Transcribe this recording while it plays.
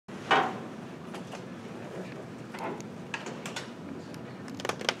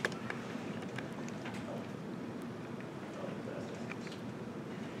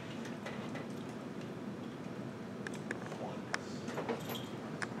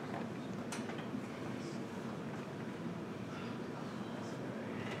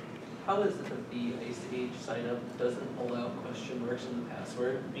How is it that the IASG signup doesn't allow question marks in the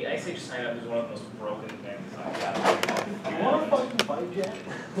password? The IASG signup is one of the most broken things I've got. You want to fucking fight, Jack?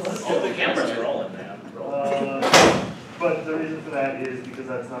 Oh, the camera's rolling, man. But the reason for that is because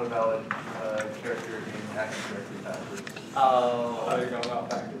that's not a valid character in Active Directory password. Oh, You're going about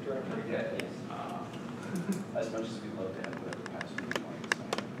factory directory? Yeah. As much as we love to have whatever password we want to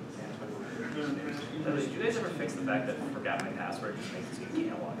sign. Did you guys ever fix the fact that forgot my password just makes it so you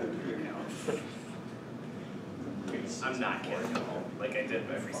can't log into your account? I'm not kidding at all. Like I did,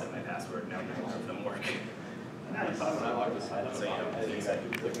 I've reset my password, now neither of them work. When I log this item, So, you know, I didn't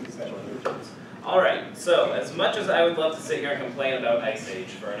exactly click on special features. Alright, so as much as I would love to sit here and complain about IASG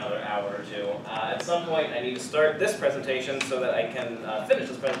for another hour or two, at some point I need to start this presentation so that I can finish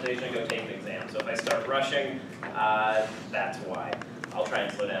this presentation and go take the exam. So if I start rushing, that's why. I'll try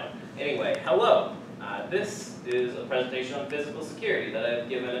and slow down. Anyway, hello. This is a presentation on physical security that I've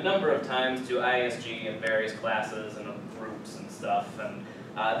given a number of times to IASG in various classes and groups and stuff. And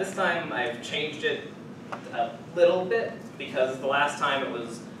this time I've changed it a little bit because the last time it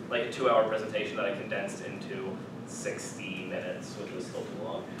was like a 2-hour presentation that I condensed into 60 minutes, which was still too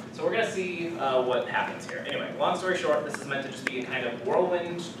long. So we're going to see what happens here. Anyway, long story short, this is meant to just be a kind of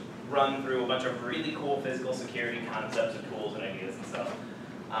whirlwind run through a bunch of really cool physical security concepts and tools and ideas and stuff.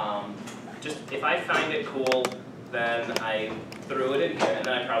 Just if I find it cool, then I threw it in here, and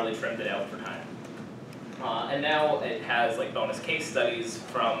then I probably trimmed it out for time. And now it has like bonus case studies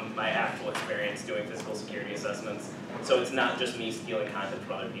from my actual experience doing physical security assessments. So it's not just me stealing content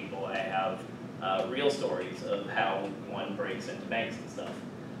from other people. I have real stories of how one breaks into banks and stuff.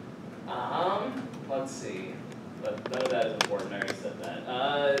 Let's see. But none of that is important, I already said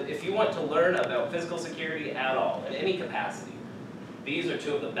that. If you want to learn about physical security at all, in any capacity, these are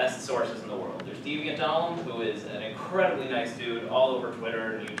two of the best sources in the world. There's DeviantArm, who is an incredibly nice dude all over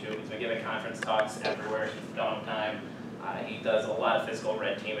Twitter and YouTube. He's been giving conference talks everywhere since the dawn of time. He does a lot of physical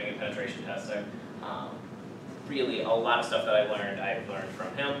red teaming and penetration testing. Really, a lot of stuff that I've learned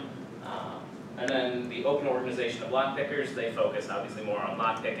from him. And then the Open Organization of Lockpickers, they focus obviously more on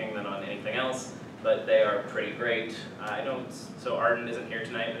lockpicking than on anything else, but they are pretty great. I know, so Arden isn't here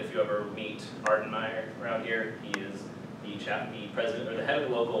tonight, but if you ever meet Arden Meyer around here, he is the president or the head of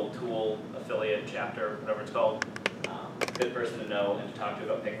the local tool affiliate chapter, whatever it's called. Good person to know and to talk to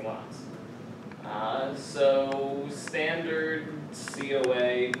about picking locks. So standard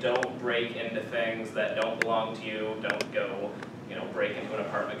COA, don't break into things that don't belong to you. Don't go, break into an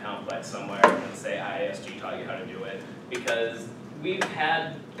apartment complex somewhere and say IASG taught you how to do it. Because we've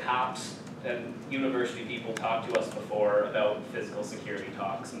had cops and university people talk to us before about physical security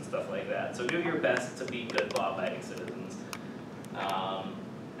talks and stuff like that. So do your best to be good law-abiding citizens.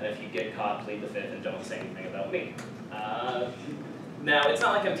 And if you get caught, plead the fifth and don't say anything about me. Now, it's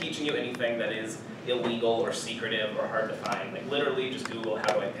not like I'm teaching you anything that is illegal or secretive or hard to find. Like literally just Google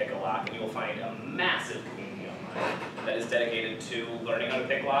how do I pick a lock and you will find a massive community online that is dedicated to learning how to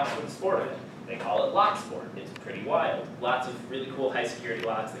pick locks with the sport of it. They call it lock sport. It's pretty wild. Lots of really cool high security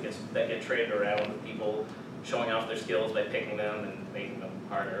locks that get traded around with people showing off their skills by picking them and making them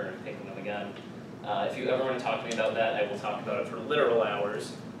harder and picking them again. If you ever want to talk to me about that, I will talk about it for literal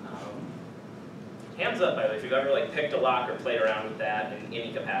hours. Hands up, by the way, if you've ever picked a lock or played around with that in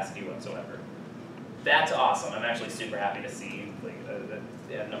any capacity whatsoever. That's awesome. I'm actually super happy to see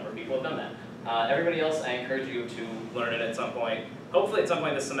that a number of people have done that. Everybody else, I encourage you to learn it at some point. Hopefully at some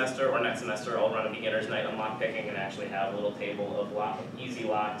point this semester or next semester I'll run a beginner's night on lock picking and actually have a little table of easy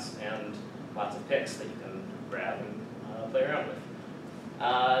locks and lots of picks that you can grab and play around with.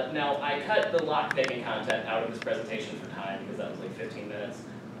 Now I cut the lock picking content out of this presentation for time because that was like 15 minutes.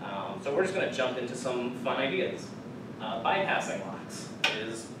 So we're just going to jump into some fun ideas. Bypassing locks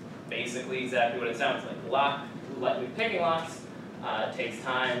is basically exactly what it sounds like. Picking locks takes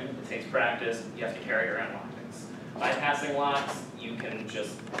time, it takes practice, you have to carry around lock picks. Bypassing locks you can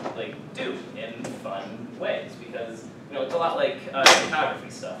just do in fun ways because it's a lot like cryptography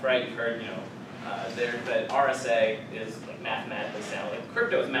stuff, right? You've heard that RSA is mathematically sound.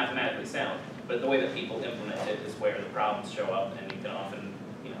 Crypto is mathematically sound, but the way that people implement it is where the problems show up, and you can often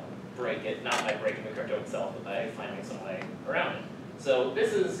break it, not by breaking the crypto itself, but by finding some way around it. So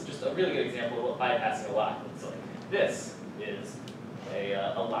this is just a really good example of what bypassing a lock looks like. This is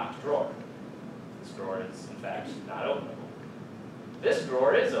a locked drawer. This drawer is, in fact, not openable. This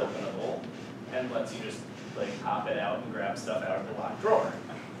drawer is openable and lets you just pop it out and grab stuff out of the locked drawer.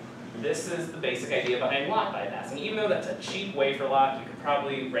 This is the basic idea behind lock bypassing. Even though that's a cheap way for lock, you could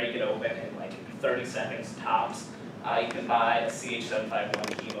probably break it open in 30 seconds tops. You can buy a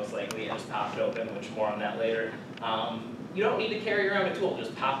CH751 key most likely and just pop it open, which more on that later. you don't need to carry around a tool,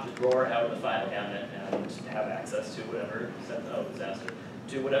 just pop the drawer out of the file cabinet and have access to whatever,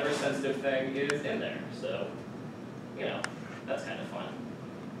 to whatever sensitive thing is in there, so, you know, that's kind of fun.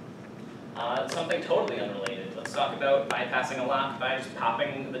 Something totally unrelated, let's talk about bypassing a lock by just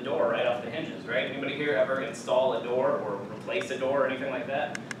popping the door right off the hinges, right? Anybody here ever install a door or replace a door or anything like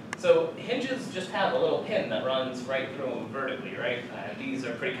that? So hinges just have a little pin that runs right through them vertically, right? These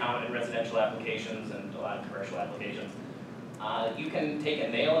are pretty common in residential applications and a lot of commercial applications. You can take a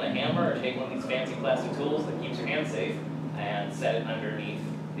nail and a hammer or take one of these fancy plastic tools that keeps your hand safe and set it underneath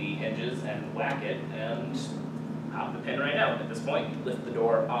the hinges and whack it and pop the pin right out. At this point, you lift the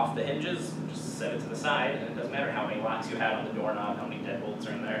door off the hinges, just set it to the side, and it doesn't matter how many locks you had on the doorknob, how many deadbolts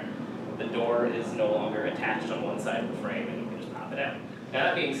are in there. The door is no longer attached on one side of the frame and you can just pop it out. Now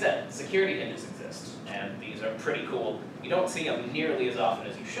that being said, security hinges exist, and these are pretty cool. You don't see them nearly as often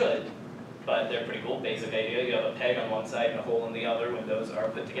as you should, but they're pretty cool. Basic idea, you have a peg on one side and a hole in the other. When those are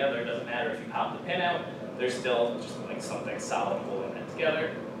put together, it doesn't matter if you pop the pin out, there's still just like something solid holding it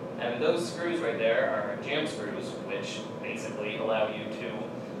together. And those screws right there are jam screws, which basically allow you to,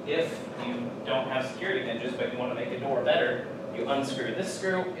 if you don't have security hinges but you want to make a door better, you unscrew this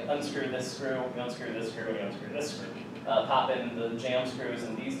screw, you unscrew this screw, you unscrew this screw, you unscrew this screw. Pop in the jam screws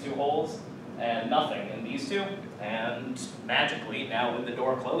in these two holes, and nothing in these two, and magically, now when the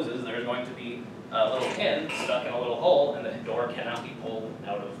door closes, there's going to be a little pin stuck in a little hole, and the door cannot be pulled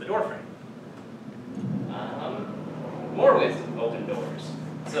out of the door frame. More with open doors.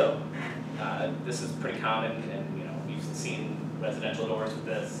 So, this is pretty common, and you know, you've seen residential doors with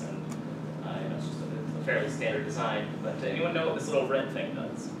this, and you know, it's just a fairly standard design. But anyone know what this little red thing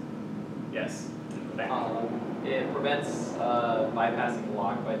does? Yes. Back. It prevents bypassing the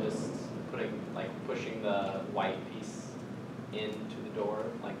lock by just pushing the white piece into the door,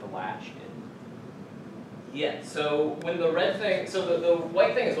 like the latch in. Yeah, so when the red thing, so the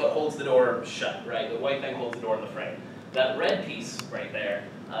white thing is what holds the door shut, right? The white thing holds the door in the frame. That red piece right there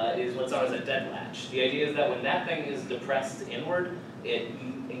is what's known as a dead latch. The idea is that when that thing is depressed inward, it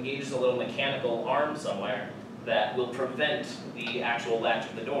engages a little mechanical arm somewhere that will prevent the actual latch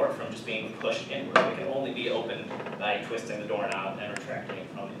of the door from just being pushed inward. It can only be opened by twisting the doorknob and retracting it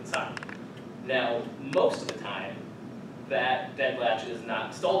from the inside. Now, most of the time, that dead latch is not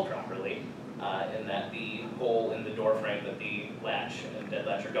installed properly, in that the hole in the door frame that the latch and dead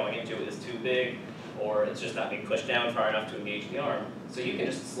latch are going into is too big, or it's just not being pushed down far enough to engage the arm. So you can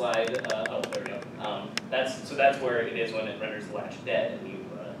just slide, oh, there we go. That's where it is when it renders the latch dead, and you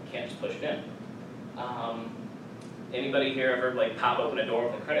can't just push it in. Anybody here ever like pop open a door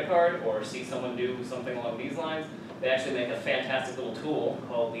with a credit card or see someone do something along these lines? They actually make a fantastic little tool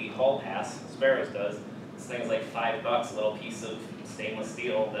called the Hall Pass, Sparrows does. This thing's like $5, a little piece of stainless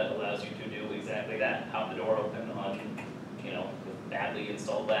steel that allows you to do exactly that. Pop the door open on, you know, with badly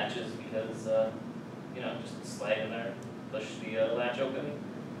installed latches because, you know, just slide in there, push the latch open,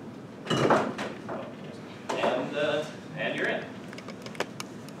 and you're in.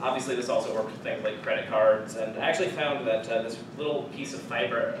 Obviously, this also works with things like credit cards, and I actually found that this little piece of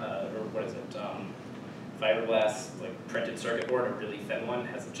fiber, or what is it, fiberglass, like printed circuit board, a really thin one,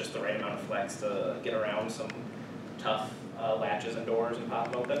 has just the right amount of flex to get around some tough latches and doors and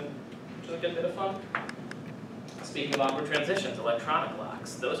pop them open, which is a good bit of fun. Speaking of awkward transitions, electronic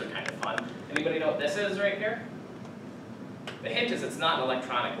locks, those are kind of fun. Anybody know what this is right here? The hint is it's not an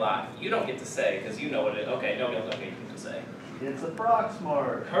electronic lock. You don't get to say, because you know what it is. Okay, nobody else, okay, you get to say. It's a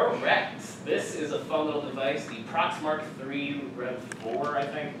Proxmark. Correct. This is a fun little device, the Proxmark 3 Rev 4, I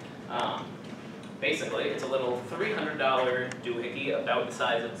think. Basically, it's a little $300 doohickey about the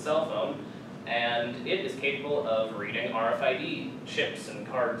size of a cell phone, and it is capable of reading RFID chips and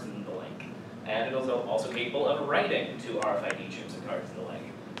cards and the like. And it is also capable of writing to RFID chips and cards and the like.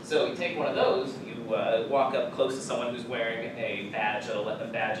 So you take one of those, you walk up close to someone who's wearing a badge that'll let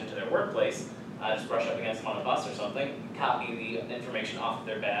them badge into their workplace, just brush up against them on a bus or something, copy the information off of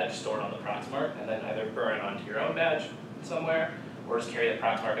their badge, store it on the Proxmark, and then either burn it onto your own badge somewhere, or just carry the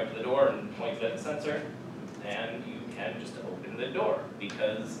Proxmark up to the door and point it at the sensor, and you can just open the door,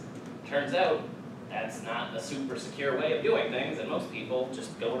 because it turns out that's not a super secure way of doing things, and most people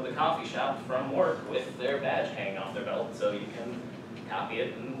just go to the coffee shop from work with their badge hanging off their belt, so you can copy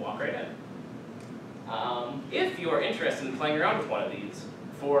it and walk right in. If you are interested in playing around with one of these,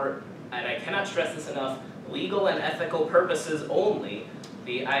 for, and I cannot stress this enough, legal and ethical purposes only,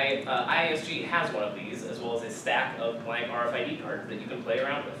 the IASG has one of these, as well as a stack of blank RFID cards that you can play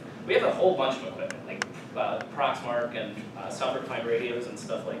around with. We have a whole bunch of equipment, like Proxmark and software-defined radios and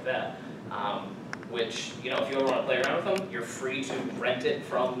stuff like that. which, you know, if you ever want to play around with them, you're free to rent it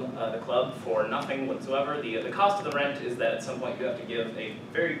from the club for nothing whatsoever. The cost of the rent is that at some point you have to give a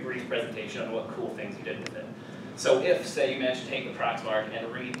very brief presentation on what cool things you did with it. So if, say, you manage to take the Proxmark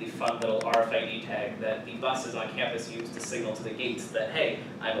and read the fun little RFID tag that the buses on campus use to signal to the gates that, hey,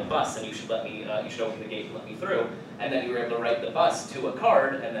 I'm a bus and you should let me, you should open the gate and let me through, and then you were able to write the bus to a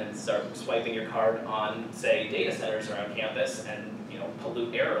card and then start swiping your card on, say, data centers around campus and, you know,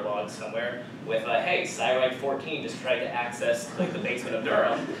 pollute error logs somewhere with, hey, Cyride 14 just tried to access, like, the basement of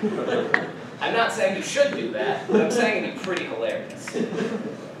Durham. I'm not saying you should do that, but I'm saying it'd be pretty hilarious.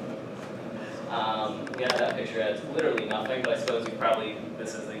 Yeah, that picture adds literally nothing, but I suppose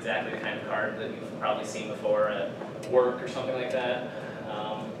this is exactly the kind of card that you've probably seen before at work or something like that.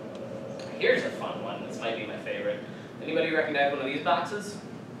 Here's a fun one, this might be my favorite. Anybody recognize one of these boxes?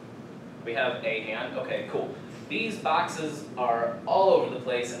 We have a hand, okay, cool. These boxes are all over the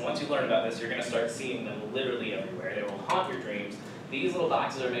place, and once you learn about this, you're gonna start seeing them literally everywhere. They will haunt your dreams. These little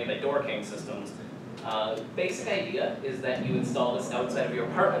boxes are made by Door King Systems. Basic idea is that you install this outside of your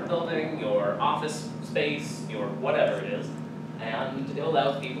apartment building, your office space, your whatever it is, and it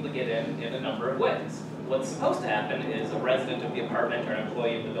allows people to get in a number of ways. What's supposed to happen is a resident of the apartment or an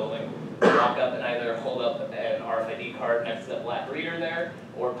employee of the building will walk up and either hold up an RFID card next to that black reader there,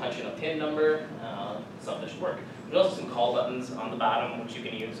 or punch in a PIN number, something should work. There's also some call buttons on the bottom, which you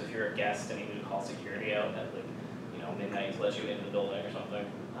can use if you're a guest and you need to call security out at, like, you know, midnight to let you into the building or something.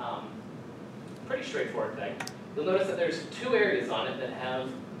 Pretty straightforward thing. You'll notice that there's two areas on it that have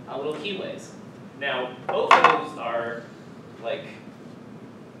little keyways. Now, both of those are, like,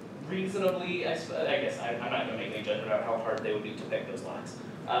 reasonably, I guess I'm not going to make any judgment about how hard they would be to pick those locks.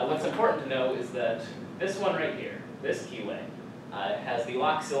 What's important to know is that this one right here, this keyway, has the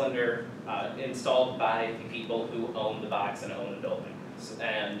lock cylinder installed by the people who own the box and own the building.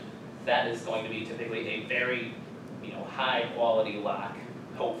 And that is going to be typically a very, you know, high quality lock,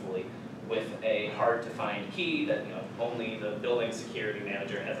 hopefully, with a hard to find key that, you know, only the building security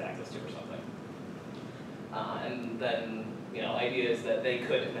manager has access to or something. And then, you know, idea is that they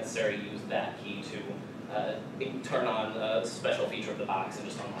couldn't necessarily use that key to turn on a special feature of the box and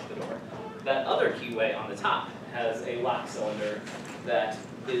just unlock the door. That other keyway on the top has a lock cylinder that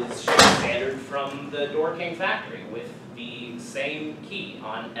is standard from the Door King factory with the same key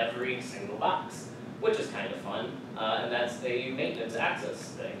on every single box, which is kind of fun, and that's a maintenance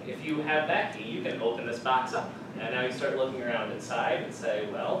access thing. If you have that key, you can open this box up, and now you start looking around inside and say,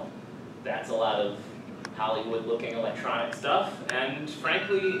 well, that's a lot of Hollywood-looking electronic stuff, and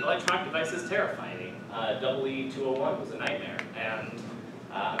frankly, electronic devices terrify me. EE201 was a nightmare, and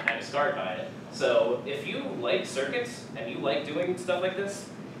I'm kind of scarred by it. So if you like circuits and you like doing stuff like this,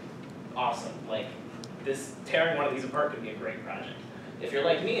 awesome. Like, tearing one of these apart could be a great project. If you're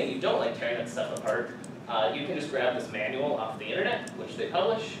like me and you don't like tearing that stuff apart, you can just grab this manual off the internet, which they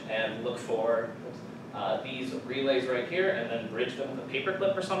publish, and look for these relays right here, and then bridge them with a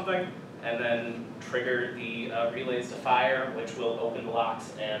paperclip or something, and then trigger the relays to fire, which will open the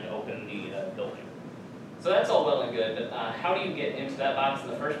locks and open the building. So that's all well and good. How do you get into that box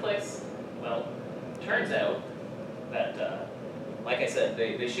in the first place? Well, it turns out that, like I said,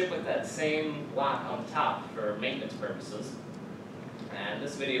 they ship with that same lock on top for maintenance purposes. And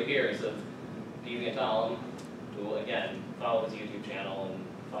this video here is of Deviant Alum, who, again, follow his YouTube channel and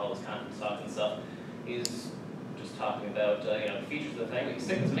follow his content talks and stuff. He's just talking about you know, the features of the thing. But you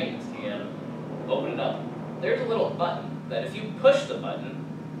stick this maintenance key in, open it up. There's a little button that if you push the button,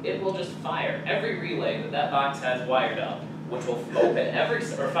 it will just fire every relay that box has wired up, which will open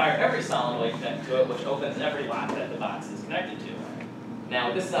fire every solenoid connected to it, which opens every lock that the box is connected to.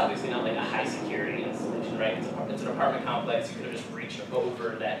 Now, this is obviously not like a high security installation, right? It's an apartment complex. You could have just reached over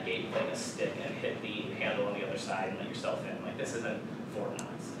that gate with like a stick and hit the handle on the other side and let yourself in. Like, this isn't Fort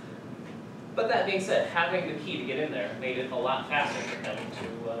Knox. But that being said, having the key to get in there made it a lot faster for them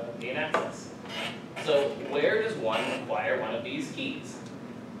to gain access. So where does one acquire one of these keys?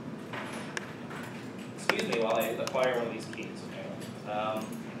 Excuse me while I acquire one of these keys. Okay.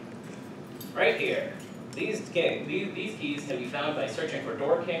 Right here. These keys can be found by searching for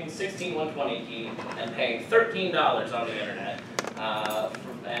Door King 16120 key and paying $13 on the internet.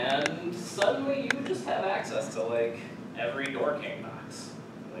 And suddenly you just have access to like every Door King box.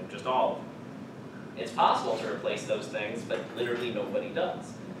 Like just all of them. It's possible to replace those things, but literally nobody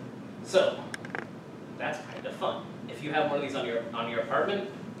does. So that's kind of fun. If you have one of these on your apartment,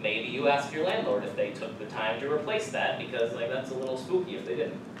 maybe you ask your landlord if they took the time to replace that, because like that's a little spooky if they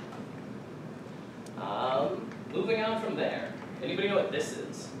didn't. Moving on from there, anybody know what this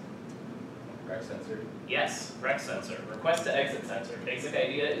is? Rec sensor. Yes, rec sensor, request to exit sensor. Basic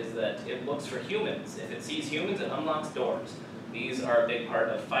idea is that it looks for humans. If it sees humans, it unlocks doors. These are a big part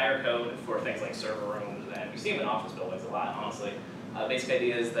of fire code for things like server rooms, and you see them in office buildings a lot, honestly. Basic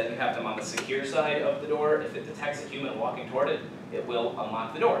idea is that you have them on the secure side of the door. If it detects a human walking toward it, it will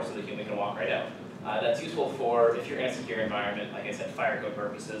unlock the door so the human can walk right out. That's useful for if you're in a secure environment, like I said, fire code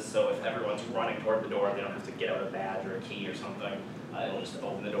purposes. So if everyone's running toward the door, they don't have to get out a badge or a key or something. It'll just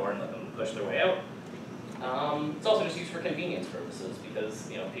open the door and let them push their way out. It's also just used for convenience purposes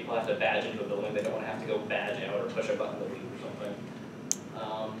because people have to badge into a building. They don't want to have to go badge out or push a button to leave or something.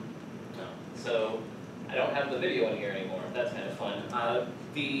 So I don't have the video in here anymore. That's kind of fun.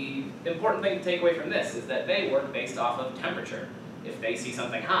 The important thing to take away from this is that they work based off of temperature. If they see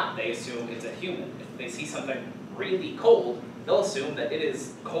something hot, they assume it's a human. If they see something really cold, they'll assume that it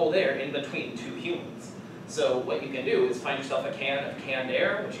is cold air in between two humans. So what you can do is find yourself a can of canned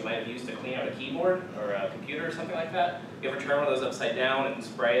air, which you might have used to clean out a keyboard or a computer or something like that. You ever turn one of those upside down and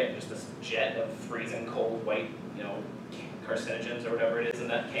spray it, and just this jet of freezing cold white, carcinogens or whatever it is in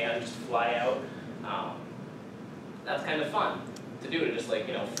that can just fly out. That's kind of fun to do, to just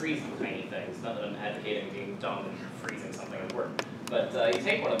freeze tiny things. Not that I'm advocating being dumb and freezing something at work. But you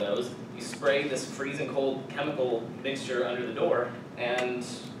take one of those, you spray this freezing cold chemical mixture under the door, and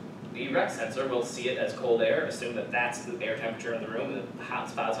the rec sensor will see it as cold air, assume that that's the air temperature in the room, and the hot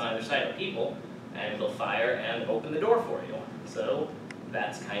spots on either side are people, and it'll fire and open the door for you. So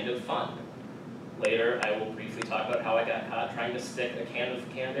that's kind of fun. Later, I will briefly talk about how I got caught trying to stick a can of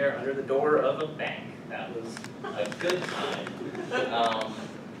canned air under the door of a bank. That was a good time.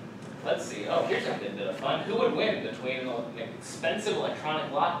 Let's see. Oh, here's a good bit of fun. Who would win between an expensive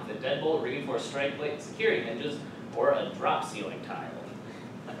electronic lock with a deadbolt reinforced strike plate and security hinges, or a drop ceiling tile?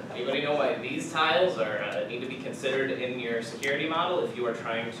 Anybody know why these tiles need to be considered in your security model if you're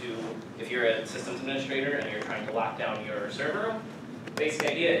a systems administrator and you're trying to lock down your server room? Basic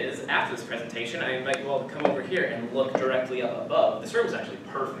idea is, after this presentation, I invite you all to come over here and look directly up above. This room is actually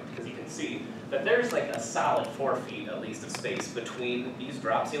perfect because you can see that there's a solid 4 feet at least of space between these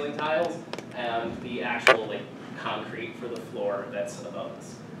drop ceiling tiles and the actual concrete for the floor that's above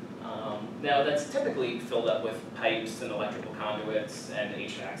us. Now that's typically filled up with pipes and electrical conduits and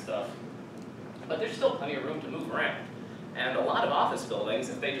HVAC stuff, but there's still plenty of room to move around. And a lot of office buildings,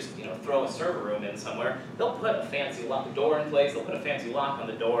 if they just throw a server room in somewhere, they'll put a fancy door in place, they'll put a fancy lock on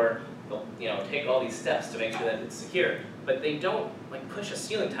the door, they'll take all these steps to make sure that it's secure. But they don't push a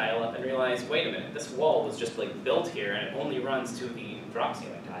ceiling tile up and realize, wait a minute, this wall was just built here and it only runs to the drop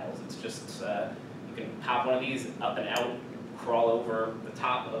ceiling tiles. It's just, you can pop one of these up and out, crawl over the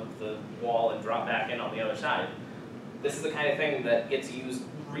top of the wall and drop back in on the other side. This is the kind of thing that gets used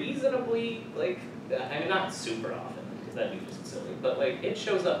reasonably, not super often, because that'd be just silly, but it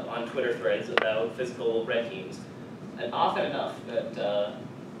shows up on Twitter threads about physical red teams, and often enough that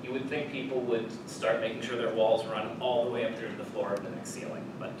you would think people would start making sure their walls run all the way up through to the floor of the next ceiling,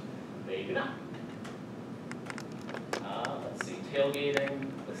 but they do not. Let's see, tailgating,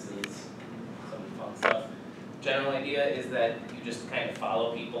 this is some fun stuff. General idea is that you just kind of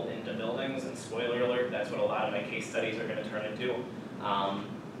follow people into buildings, and spoiler alert, that's what a lot of my case studies are going to turn into.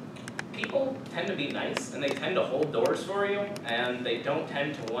 People tend to be nice, and they tend to hold doors for you, and they don't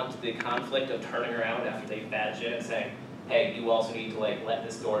tend to want the conflict of turning around after they've badged in and saying, hey, you also need to let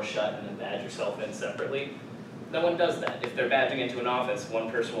this door shut and then badge yourself in separately. No one does that. If they're badging into an office,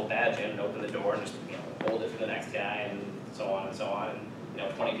 one person will badge in and open the door and just hold it for the next guy, and so on and so on,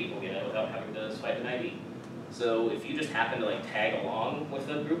 and 20 people get in without having to swipe an ID. So if you just happen to tag along with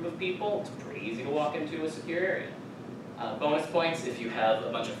a group of people, it's pretty easy to walk into a secure area. Bonus points if you have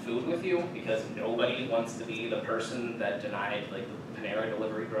a bunch of food with you, because nobody wants to be the person that denied the Panera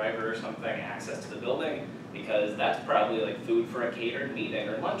delivery driver or something access to the building, because that's probably food for a catered meeting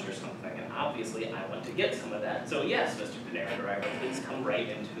or lunch or something, and obviously I want to get some of that. So yes, Mr. Panera driver, please come right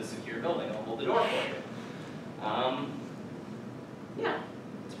into the secure building. I'll hold the door for you. Yeah,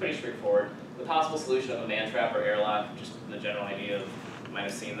 it's pretty straightforward. The possible solution of a man trap or airlock, just the general idea of, you might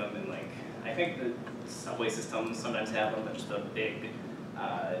have seen them in I think the subway systems sometimes have them, but just a big,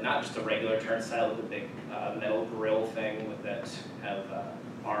 not just a regular turnstile, but a big metal grill thing that have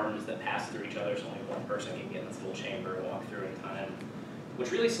arms that pass through each other, so only one person can get in this little chamber and walk through in time,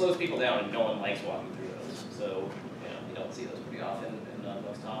 which really slows people down, and no one likes walking through those. So you don't see those pretty often in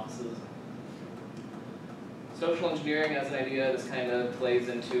most offices. Social engineering as an idea, this kind of plays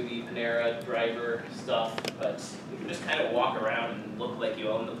into the Panera driver stuff, but you can just kind of walk around and look like you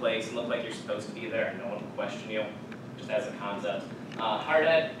own the place and look like you're supposed to be there and no one will question you, just as a concept. Hard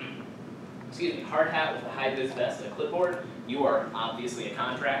ed, hard hat with a high-vis vest and a clipboard, you are obviously a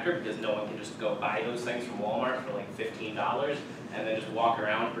contractor because no one can just go buy those things from Walmart for like $15 and then just walk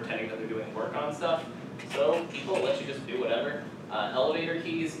around pretending that they're doing work on stuff. So people let you just do whatever. Elevator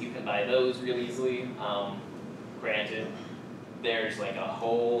keys, you can buy those real easily. Granted, there's like a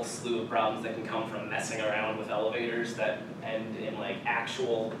whole slew of problems that can come from messing around with elevators that end in like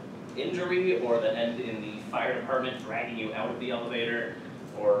actual injury or that end in the fire department dragging you out of the elevator,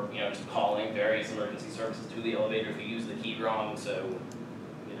 or just calling various emergency services to the elevator if you use the key wrong. So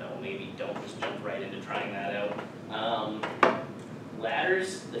maybe don't just jump right into trying that out.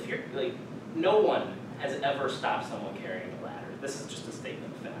 Ladders, if you're like, no one has ever stopped someone carrying a ladder. This is just a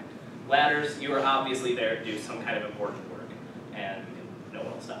statement of fact. Ladders, you are obviously there to do some kind of important work, and no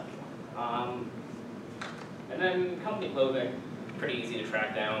one will stop you. And then company clothing, pretty easy to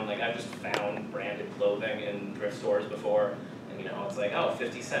track down. Like I've just found branded clothing in thrift stores before, and it's like, oh,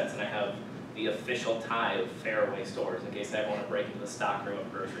 50 cents, and I have the official tie of Fairway stores in case I want to break into the stockroom of a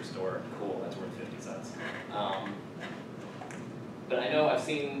grocery store. Cool, that's worth 50 cents. But I know I've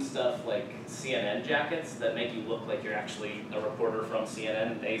seen stuff like CNN jackets that make you look like you're actually a reporter from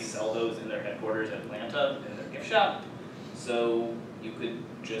CNN. They sell those in their headquarters in Atlanta in their gift shop. So you could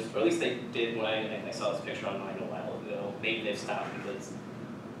just, or at least they did when I saw this picture online a while ago. Maybe they've stopped because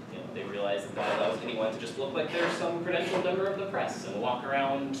they realized that allows anyone to just look like they're some credentialed member of the press and walk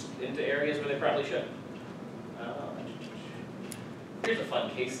around into areas where they probably should. Here's a fun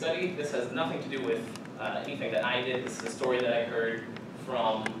case study. This has nothing to do with anything that I did. This is a story that I heard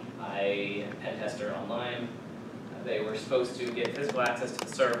from a pen tester online. They were supposed to get physical access to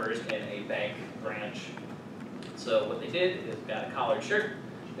the servers in a bank branch. So what they did is got a collared shirt.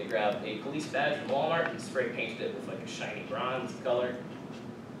 They grabbed a police badge from Walmart and spray painted it with like a shiny bronze color.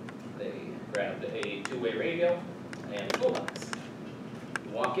 They grabbed a two-way radio and a toolbox.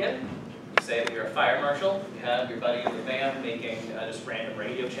 You walk in, you say that you're a fire marshal, you have your buddy in the van making just random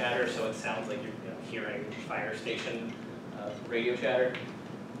radio chatter so it sounds like you're hearing fire station radio chatter.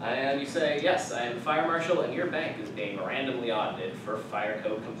 And you say, yes, I am a fire marshal and your bank is being randomly audited for fire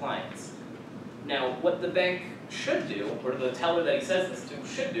code compliance. Now, what the bank should do, or the teller that he says this to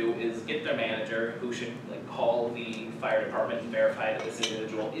should do, is get their manager, who should call the fire department and verify that this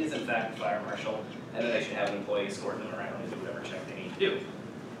individual is in fact a fire marshal, and then they should have an employee escort them around and do whatever check they need to do.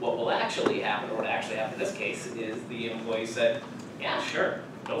 What will actually happen, or what actually happened in this case, is the employee said, yeah, sure,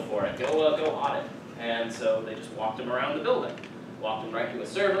 go for it, go audit. And so they just walked him around the building, walked him right to a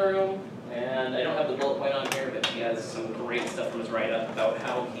server room, and I don't have the bullet point on here, but he has some great stuff from his write-up about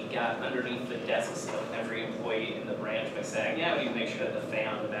how he got underneath the desks of every employee in the branch by saying, yeah, we need to make sure that the fan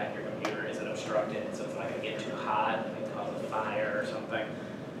on the back of your computer isn't obstructed, so it's not going to get too hot and it cause a fire or something.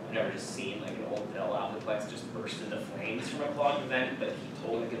 I've never just seen like an old Dell Optiplex just burst into flames from a clogged vent, but he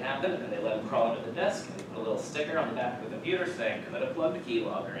told it could happen, and they let him crawl under the desk, and they put a little sticker on the back of the computer saying, could have plugged a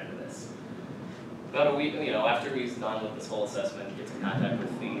keylogger into this. About a week, after he's done with this whole assessment, he gets in contact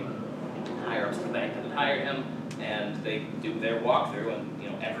with the higher-ups of the bank that had hired him, and they do their walkthrough,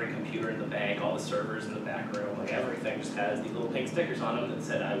 and every computer in the bank, all the servers in the back room, like everything just has these little pink stickers on them that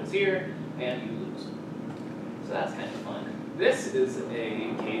said, I was here, and you lose. So that's kind of fun. This is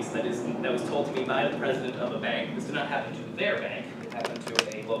a case that was told to me by the president of a bank. This did not happen to their bank, it happened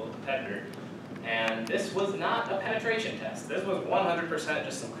to a local competitor. And this was not a penetration test. This was 100%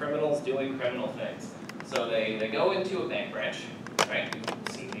 just some criminals doing criminal things. So they go into a bank branch, right?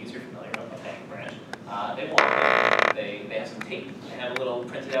 You've seen these, you're familiar with a bank branch. They walk in, they have some tape. They have a little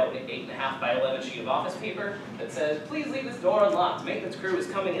printed out 8.5 by 11 sheet of office paper that says, please leave this door unlocked. Maintenance crew is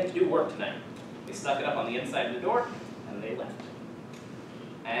coming in to do work tonight. They stuck it up on the inside of the door, and they left.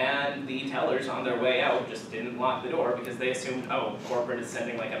 And the tellers on their way out just didn't lock the door because they assumed, oh, corporate is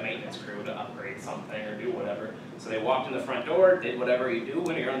sending like a maintenance crew to upgrade something or do whatever. So they walked in the front door, did whatever you do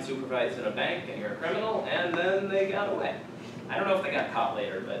when you're unsupervised in a bank and you're a criminal, and then they got away. I don't know if they got caught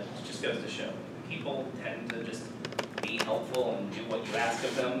later, but it just goes to show. People tend to just be helpful and do what you ask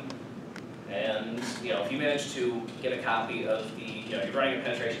of them. And if you manage to get a copy of the, you're running a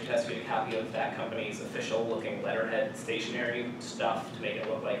penetration test, you get a copy of that company's official looking letterhead stationery stuff to make it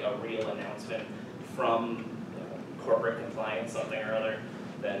look like a real announcement from corporate compliance, something or other,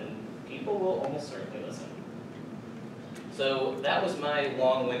 then people will almost certainly listen. So that was my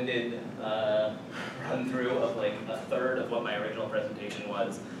long-winded run through of like a third of what my original presentation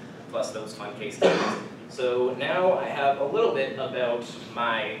was, plus those fun case studies. So now I have a little bit about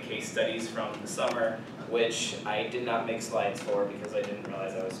my case studies from the summer, which I did not make slides for because I didn't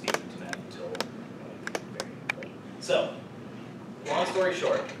realize I was speaking to them until very late. So, long story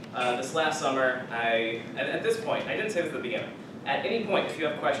short, this last summer, and at this point, I didn't say this at the beginning, At any point, if you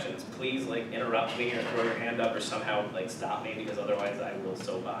have questions, please like interrupt me or throw your hand up or somehow like stop me, because otherwise I will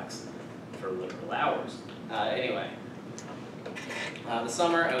soapbox for literal hours. Anyway, the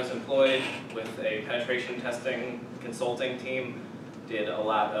summer I was employed with a penetration testing consulting team, did a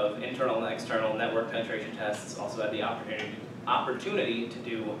lot of internal and external network penetration tests, also had the opportunity to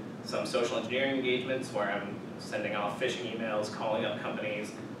do some social engineering engagements where I'm sending off phishing emails, calling up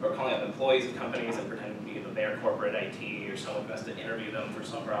companies, or calling up employees of companies and pretending to be their corporate IT or someone who has to interview them for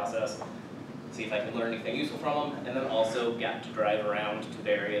some process, see if I can learn anything useful from them, and then also got to drive around to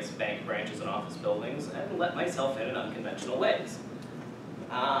various bank branches and office buildings and let myself in unconventional ways.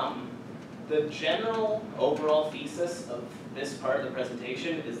 The general overall thesis of this part of the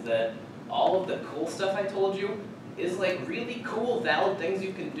presentation is that all of the cool stuff I told you is like really cool, valid things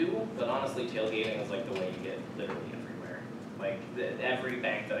you can do, but honestly tailgating is like the way you get literally everywhere. Like every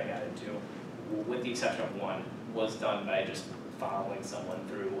bank that I got into, with the exception of one, was done by just following someone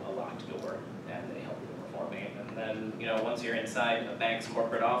through a locked door and they helped the door for me. And then, you know, once you're inside a bank's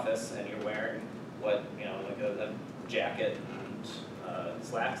corporate office and you're wearing what, you know, like a jacket and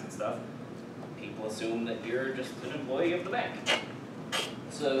slacks and stuff, people assume that you're just an employee of the bank.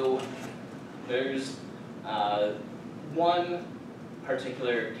 So there's one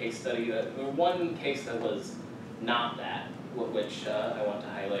particular case study, or one case that was not that, which I want to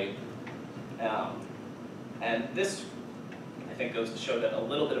highlight. And this, I think, goes to show that a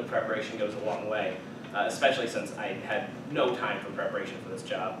little bit of preparation goes a long way, especially since I had no time for preparation for this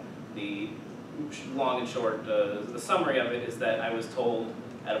job. The long and short, the summary of it is that I was told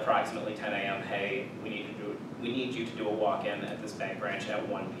at approximately 10 a.m., hey, we need you to do a walk-in at this bank branch at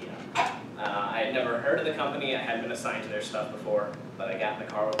 1 p.m. I had never heard of the company, I hadn't been assigned to their stuff before, but I got in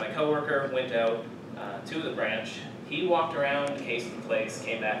the car with my coworker, went out to the branch. He walked around, cased the place,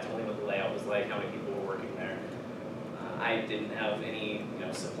 came back, told me what the layout was like, how many people were working there. I didn't have any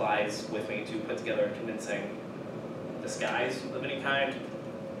supplies with me to put together a convincing disguise of any kind.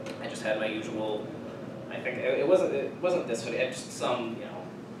 I just had my usual, I think, it wasn't this hoodie, it just some,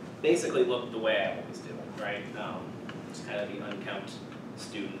 basically looked the way I always do, right? Just kind of the unkempt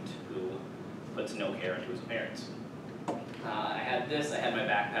student who puts no care into his appearance. I had this, I had my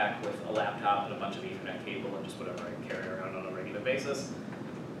backpack with a laptop and a bunch of Ethernet cable and just whatever I carry around on a regular basis.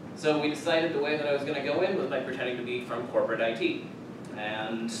 So we decided the way that I was going to go in was by pretending to be from corporate IT.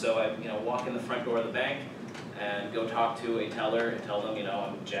 And so I walk in the front door of the bank and go talk to a teller and tell them,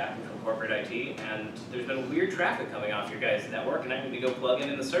 I'm Jack from corporate IT, and there's been weird traffic coming off your guys' network, and I need to go plug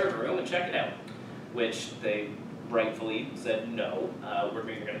in the server room and check it out. Which they rightfully said no, we're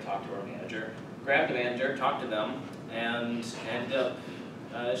going to talk to our manager. Grabbed the manager, talked to them, and ended up,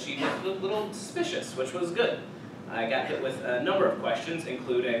 she looked a little suspicious, which was good. I got hit with a number of questions,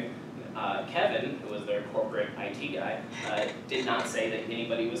 including Kevin, who was their corporate IT guy, did not say that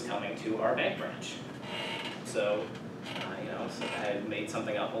anybody was coming to our bank branch. So, so I had made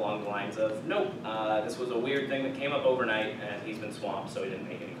something up along the lines of, nope, this was a weird thing that came up overnight and he's been swamped, so he didn't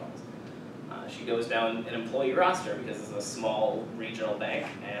make any calls. She goes down an employee roster because it's a small regional bank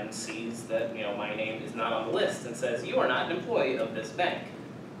and sees that, my name is not on the list and says, you are not an employee of this bank.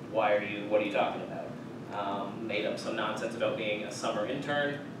 What are you talking about? Made up some nonsense about being a summer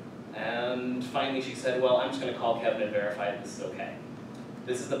intern, and finally she said, well, I'm just going to call Kevin and verify that this is okay.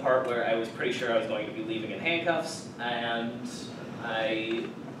 This is the part where I was pretty sure I was going to be leaving in handcuffs, and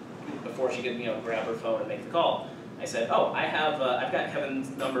before she could, grab her phone and make the call, I said, oh, I've got Kevin's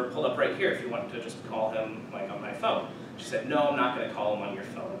number pulled up right here if you want to just call him, on my phone. She said, no, I'm not going to call him on your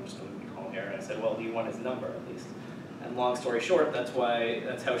phone, I'm just going to be calling here. And I said, well, do you want his number at least? And long story short,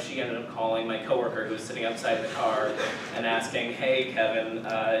 that's how she ended up calling my coworker who was sitting outside of the car and asking, hey, Kevin,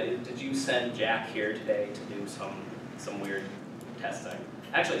 did you send Jack here today to do some weird testing?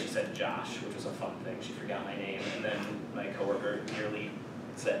 Actually, she said Josh, which was a fun thing. She forgot my name, and then my coworker nearly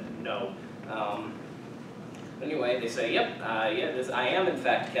said no. Anyway, they say, yep, I am in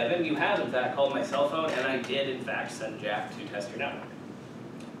fact Kevin. You have in fact called my cell phone, and I did in fact send Jack to test your network.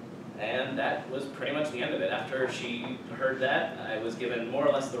 And that was pretty much the end of it. After she heard that, I was given more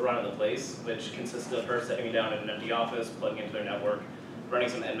or less the run of the place, which consisted of her setting me down in an empty office, plugging into their network, running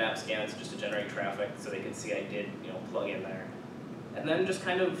some Nmap scans just to generate traffic so they could see I did, plug in there. And then just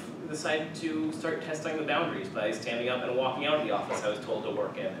kind of decided to start testing the boundaries by standing up and walking out of the office I was told to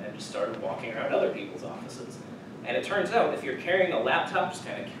work in, and just started walking around other people's offices. And it turns out, if you're carrying a laptop just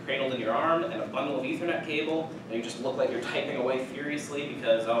kind of cradled in your arm and a bundle of Ethernet cable, and you just look like you're typing away furiously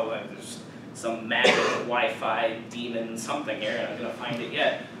because, there's some magic Wi-Fi demon something here and I'm going to find it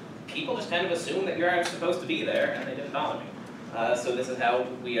yet, people just kind of assume that you're supposed to be there, and they didn't bother me. So this is how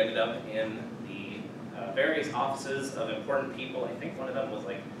we ended up in the various offices of important people. I think one of them was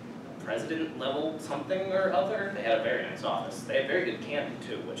like president level something or other. They had a very nice office. They had very good candy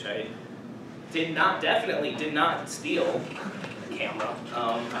too, which I definitely did not steal the camera.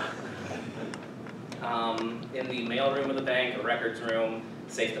 In the mail room of the bank, a records room,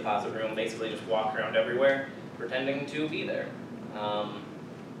 safe deposit room, basically just walk around everywhere pretending to be there.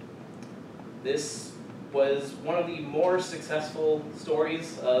 This was one of the more successful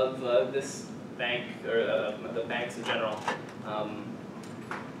stories of this bank, or the banks in general.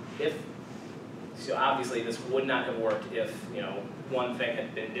 So obviously this would not have worked if, one thing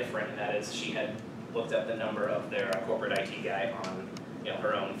had been different, and that is she had looked up the number of their corporate IT guy on,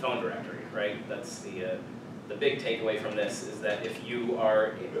 her own phone directory, right? That's the big takeaway from this, is that if you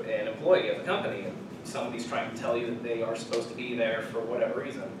are an employee of a company and somebody's trying to tell you that they are supposed to be there for whatever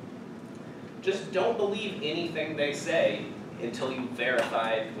reason, just don't believe anything they say until you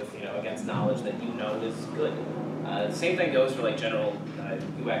verify with, against knowledge that is good. The same thing goes for like general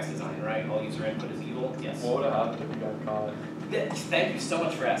UX design, right? All user input is evil. Yes. What would have happened if you got caught? Thank you so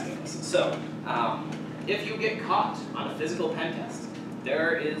much for asking this. So, if you get caught on a physical pen test,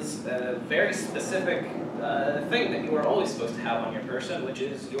 there is a very specific thing that you are always supposed to have on your person, which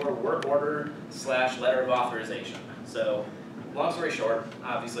is your work order / letter of authorization. So, long story short,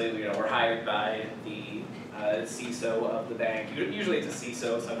 obviously, we're hired by the CISO of the bank. Usually it's a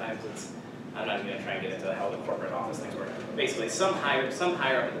CISO, sometimes it's, I'm not even going to try and get into how the corporate office things work. Basically, some higher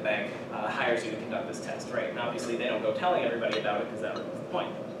up at the bank hires you to conduct this test, right? And obviously they don't go telling everybody about it because that was the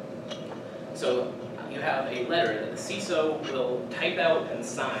point. So you have a letter that the CISO will type out and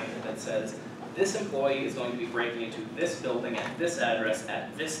sign that says, this employee is going to be breaking into this building at this address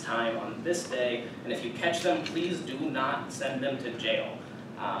at this time on this day, and if you catch them, please do not send them to jail.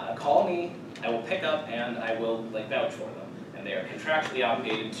 Call me, I will pick up, and I will vouch for them. And they are contractually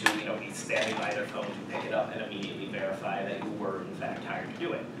obligated to, be standing by their phone to pick it up and immediately verify that you were in fact hired to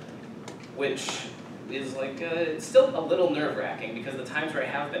do it. Which is it's still a little nerve-wracking, because the times where I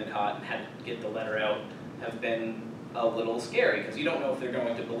have been caught and had to get the letter out have been a little scary, because you don't know if they're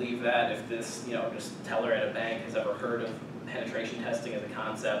going to believe that, if this, just teller at a bank has ever heard of penetration testing as a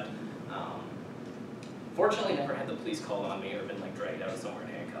concept. Fortunately, I never had the police called on me or been dragged out somewhere in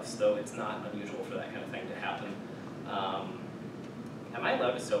handcuffs, though it's not unusual for that kind of thing to happen. Am I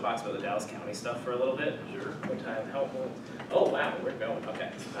allowed to soapbox about the Dallas County stuff for a little bit? Sure. What time? Oh wow, we're going.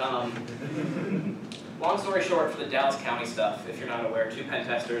 Okay. Long story short, for the Dallas County stuff, if you're not aware, 2 pen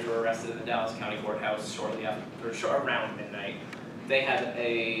testers were arrested in the Dallas County courthouse around midnight. They had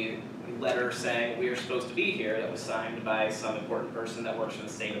a letter saying we are supposed to be here that was signed by some important person that works in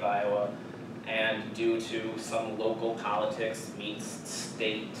the state of Iowa, and due to some local politics meets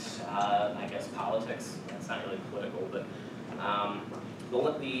state, I guess politics, it's not really political, but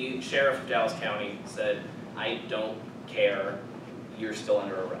the sheriff of Dallas County said, I don't care, you're still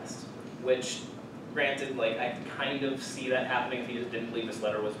under arrest. Which, granted, I kind of see that happening if he just didn't believe this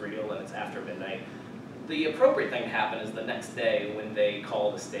letter was real and it's after midnight. The appropriate thing to happen is the next day when they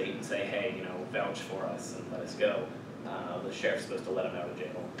call the state and say, hey, vouch for us and let us go. The sheriff's supposed to let him out of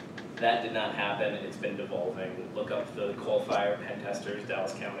jail. That did not happen. It's been devolving. Look up the coal-fire pen testers,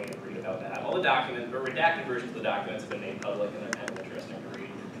 Dallas County, and read about that. All the documents, or redacted versions of the documents, have been made public, and they're kind of interesting to read.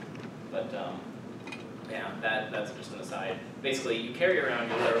 But yeah, that's just an aside. Basically, you carry around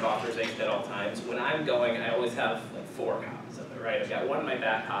your letter of authorization at all times. When I'm going, I always have 4 copies of it, right? I've got one in my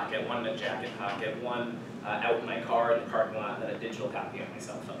back pocket, one in my jacket pocket, one out in my car in the parking lot, and then a digital copy on my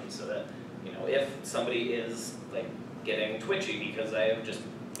cell phone, so that if somebody is getting twitchy because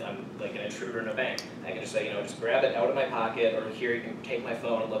I'm an intruder in a bank, I can just say, just grab it out of my pocket, or here you can take my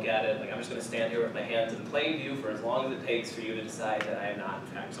phone and look at it. I'm just going to stand here with my hands in plain view for as long as it takes for you to decide that I am not, in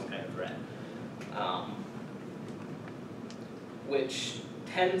fact, some kind of threat. Which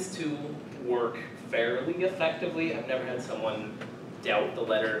tends to work fairly effectively. I've never had someone doubt the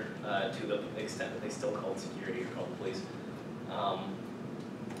letter to the extent that they still called security or called the police.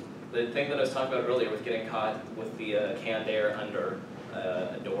 The thing that I was talking about earlier with getting caught with the canned air under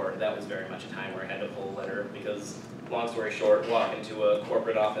a door, that was very much a time where I had to pull a letter, because, long story short, walk into a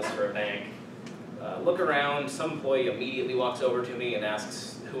corporate office for a bank, look around, some employee immediately walks over to me and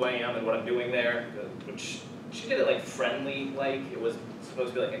asks who I am and what I'm doing there, which she did it friendly, it was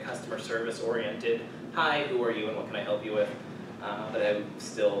supposed to be a customer service oriented, hi, who are you and what can I help you with? But I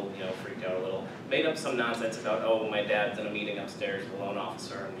still, freaked out a little. Made up some nonsense about, oh, my dad's in a meeting upstairs with a loan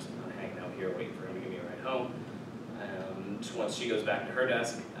officer, I'm just hanging out here waiting for him to give me a ride home. And once she goes back to her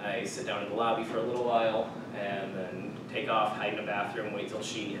desk, I sit down in the lobby for a little while, and then take off, hide in a bathroom, wait till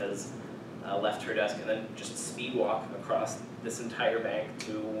she has left her desk, and then just speed walk across this entire bank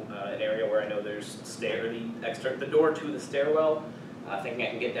to an area where I know there's the door to the stairwell, thinking I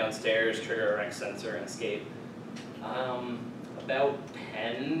can get downstairs, trigger a rec sensor, and escape. About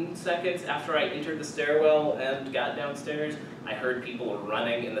 10 seconds after I entered the stairwell and got downstairs, I heard people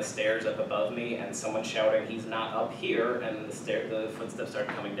running in the stairs up above me and someone shouting, "He's not up here," and the footsteps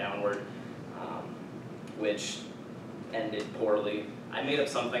started coming downward, which ended poorly. I made up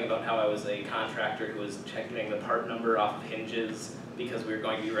something about how I was a contractor who was checking the part number off of hinges because we were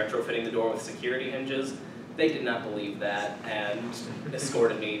going to be retrofitting the door with security hinges. They did not believe that and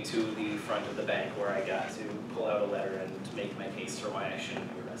escorted me to the front of the bank where I got to pull out a letter and make my case for why I shouldn't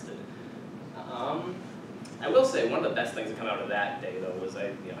be arrested. I will say one of the best things that come out of that day though was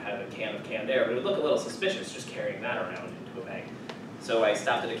I had a can of canned air, but it would look a little suspicious just carrying that around into a bank. So I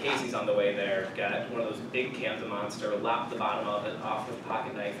stopped at a Casey's on the way there, got one of those big cans of Monster, lopped the bottom of it off with a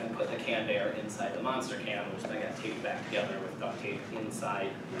pocket knife, and put the canned air inside the Monster can, which then got taped back together with duct tape inside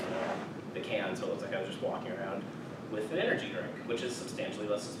the can, so it looks like I was just walking around with an energy drink, which is substantially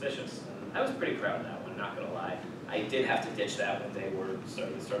less suspicious. And I was pretty proud of that one, not gonna lie. I did have to ditch that when they were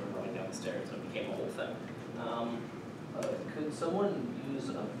started running down the stairs, and it became a whole thing. Could someone use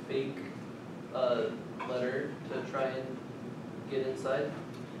a fake letter to try and get inside?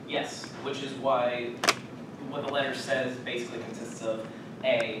 Yes, which is why what the letter says basically consists of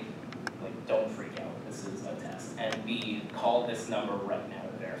A, like don't freak out, this is a test, and B, call this number right now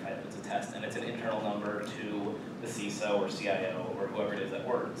to verify that it's a test, and it's an internal number to the CISO or CIO or whoever it is that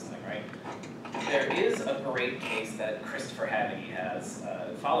ordered this thing, right? There is a great case that Christopher Haverty has.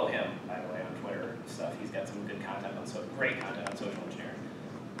 Follow him, by the way, on Twitter stuff. He's got some good content on great content on social engineering.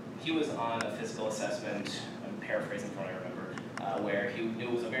 He was on a physical assessment, I'm paraphrasing from what I remember, where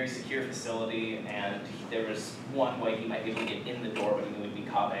it was a very secure facility, and there was one way he might be able to get in the door, but he knew he'd be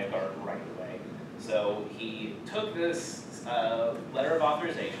caught by a guard right away. So he took this letter of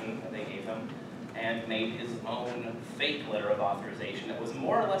authorization that they gave him and made his own fake letter of authorization. It was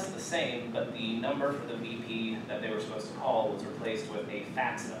more or less the same, but the number for the VP that they were supposed to call was replaced with a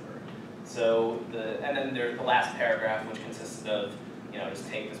fax number. So and then there's the last paragraph, which consisted of, just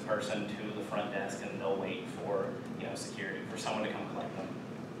take this person to the front desk and they'll wait for, security, for someone to come collect them.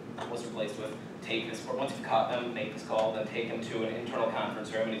 Was replaced with once you've caught them, make this call, then take him to an internal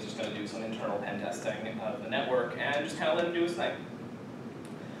conference room, and he's just going to do some internal pen testing of the network and just kind of let him do his thing.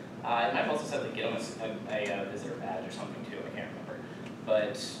 And I've also said, get him a visitor badge or something too, I can't remember.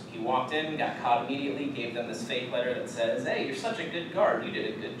 But he walked in, got caught immediately, gave them this fake letter that says, "Hey, you're such a good guard, you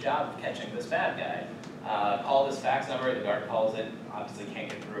did a good job of catching this bad guy. Call this fax number," the guard calls it, obviously can't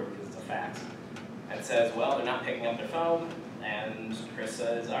get through because it's a fax. And it says, well, they're not picking up their phone, and Chris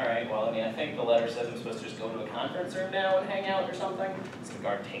says, all right, well, I think the letter says I'm supposed to just go to a conference room now and hang out or something. So the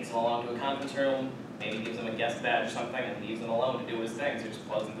guard takes him along to a conference room, maybe gives him a guest badge or something, and leaves him alone to do his thing. So he just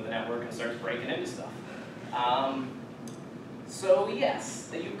plugs into the network and starts breaking into stuff. So yes,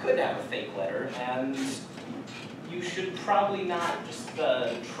 that you could have a fake letter, and you should probably not just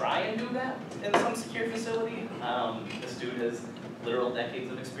try and do that in some secure facility. This dude has literal decades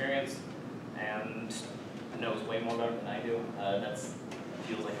of experience and knows way more about it than I do. That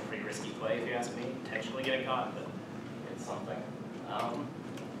feels like a pretty risky play if you ask me, potentially getting caught, but it's something.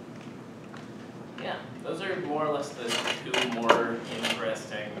 Yeah, those are more or less the two more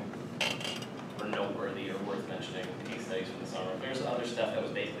interesting or noteworthy or worth mentioning case studies from the summer. There's other stuff that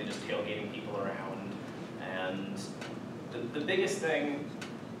was basically just tailgating people around, and the biggest thing,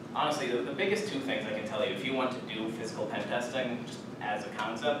 honestly, the biggest two things I can tell you if you want to do physical pen testing just as a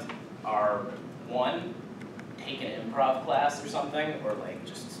concept are, one, take an improv class or something, or like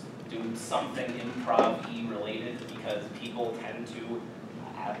just do something improv-y related, because people tend to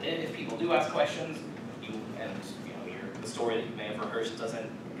if people do ask questions, the story that you may have rehearsed doesn't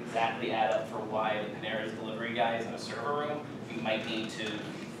exactly add up for why the Panera's delivery guy is in a server room, you might need to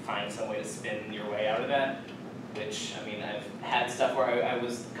find some way to spin your way out of that. Which, I've had stuff where I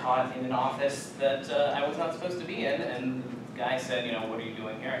was caught in an office that I was not supposed to be in, and the guy said, what are you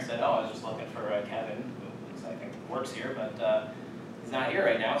doing here? I said, oh, I was just looking for Kevin, who I think works here, but he's not here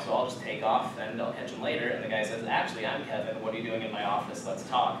right now, so I'll just take off and I'll catch him later. And the guy says, actually, I'm Kevin, what are you doing in my office? Let's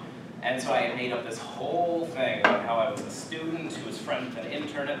talk. And so I made up this whole thing about how I was a student who was friends with an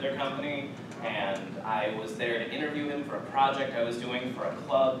intern at their company, and I was there to interview him for a project I was doing for a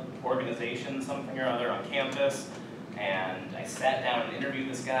club organization, something or other on campus. And I sat down and interviewed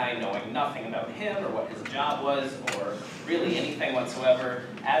this guy knowing nothing about him or what his job was or really anything whatsoever.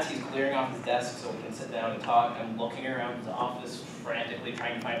 As he's clearing off his desk so we can sit down and talk, I'm looking around his office frantically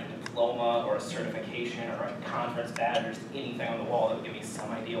trying to find a diploma or a certification or a conference badge or just anything on the wall that would give me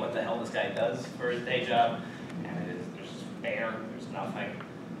some idea what the hell this guy does for his day job. And there's just bare, there's nothing.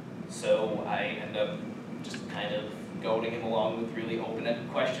 So I end up just kind of goading him along with really open-ended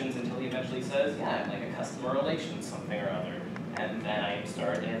questions until he eventually says, yeah, I'm like a customer relations something or other. And then I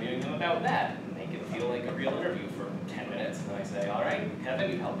start interviewing him about that and make it feel like a real interview for 10 minutes. And then I say, all right,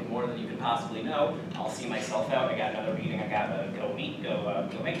 Kevin, you've helped me more than you can possibly know. I'll see myself out. I got another meeting I gotta go meet, go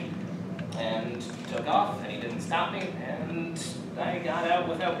make. And he took off, and he didn't stop me, and I got out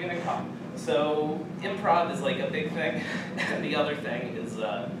without getting caught. So improv is like a big thing. And the other thing is,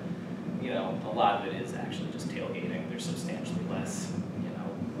 you know, a lot of it is actually just tailgating. There's substantially less, you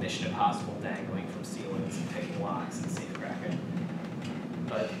know, Mission Impossible dangling from ceilings and picking locks and safe cracking.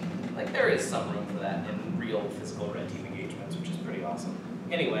 But like there is some room for that in real physical red team engagements, which is pretty awesome.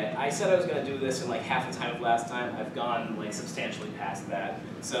 Anyway, I said I was going to do this in like half the time of last time. I've gone like substantially past that.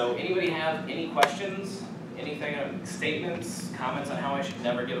 So anybody have any questions? Anything, statements, comments on how I should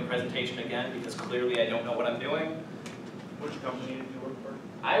never give a presentation again because clearly I don't know what I'm doing? Which company did you work for?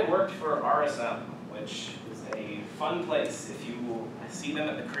 I worked for RSM, which is a fun place. If you see them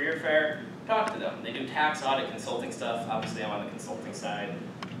at the career fair, talk to them. They do tax, audit, consulting stuff. Obviously, I'm on the consulting side.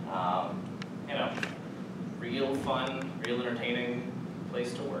 You know, real fun, real entertaining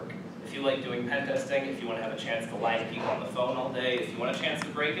place to work. If you like doing pen testing, if you want to have a chance to lie to people on the phone all day, if you want a chance to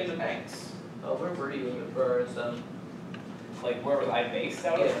break into banks. Where were you for RSM? Like, where was I based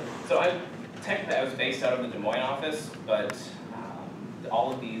out of? Yeah. So technically I was based out of the Des Moines office, but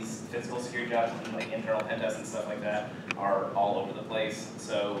all of these physical security jobs and like internal pen tests and stuff like that are all over the place.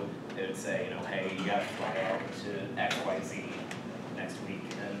 So they would say, you know, hey, you gotta fly out to XYZ next week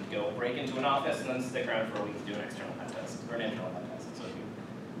and go break into an office and then stick around for a week to do an external pen test or an internal pen test. So it'd be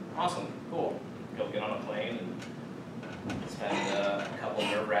awesome, cool. Go get on a plane and spend a couple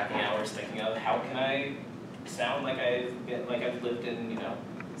nerve-wracking hours thinking of how can I sound like I've lived in, you know,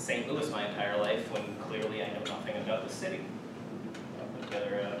 St. Louis my entire life when clearly I know nothing about the city. Put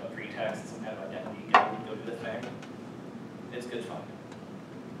together a pretext, some kind of identity, go do the thing. It's good fun.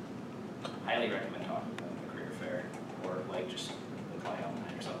 Highly recommend talking to them at the career fair or like just apply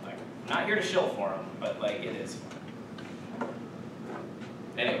online or something. Not here to shill for them, but like it is fun.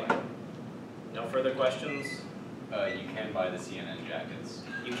 Anyway, no further questions? You can buy the CNN jackets.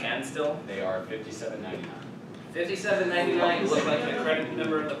 You can still? They are $57.99. $57.99, you look like an accredited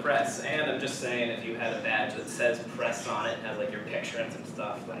member of the press. And I'm just saying, if you had a badge that says press on it, has like your picture and some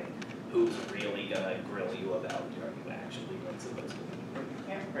stuff, like who's really gonna grill you about are you actually like supposed to be? You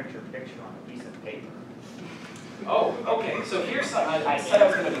can't print your picture on a piece of paper. Oh, okay, so here's something, I said I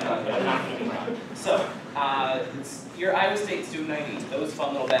was gonna be done, but I'm not gonna be done. So, your Iowa State student ID, those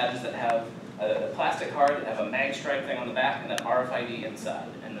fun little badges that have a plastic card that have a mag stripe thing on the back and then RFID inside,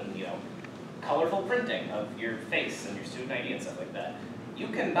 and then, you know, colorful printing of your face and your student ID and stuff like that. You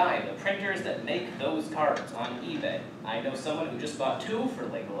can buy the printers that make those cards on eBay. I know someone who just bought two for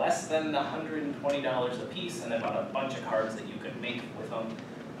like less than $120 a piece and then bought a bunch of cards that you could make with them.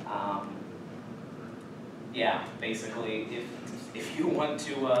 Yeah, basically, if you want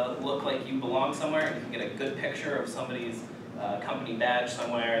to look like you belong somewhere and you can get a good picture of somebody's company badge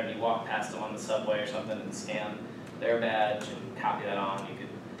somewhere and you walk past them on the subway or something and scan their badge and copy that on,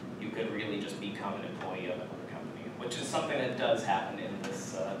 you could really just become an employee of another company, which is something that does happen in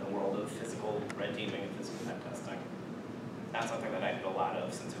this the world of physical red teaming and physical pen testing. Not something that I did a lot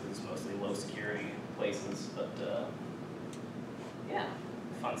of since it was mostly low security places, but yeah,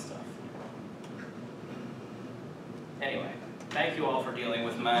 fun stuff. Anyway, thank you all for dealing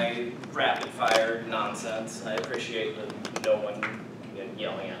with my rapid fire nonsense. I appreciate that no one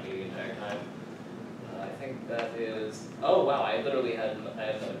yelling at me the entire time. I think that is, oh wow, I literally had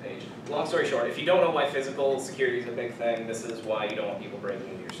another page. Long story short, if you don't know why physical security is a big thing, this is why you don't want people breaking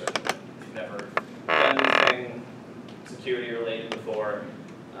into your server. If you've never done anything security related before,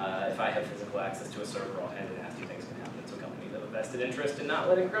 if I have physical access to a server, all kinds of nasty things can happen to companies that have a vested interest in not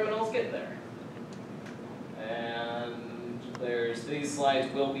letting criminals get there. And these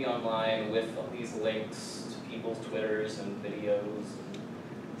slides will be online with these links to people's Twitters and videos and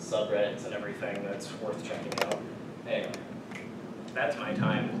subreddits and everything that's worth checking out. Anyway, that's my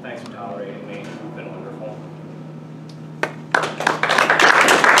time. Thanks for tolerating me. It's been wonderful.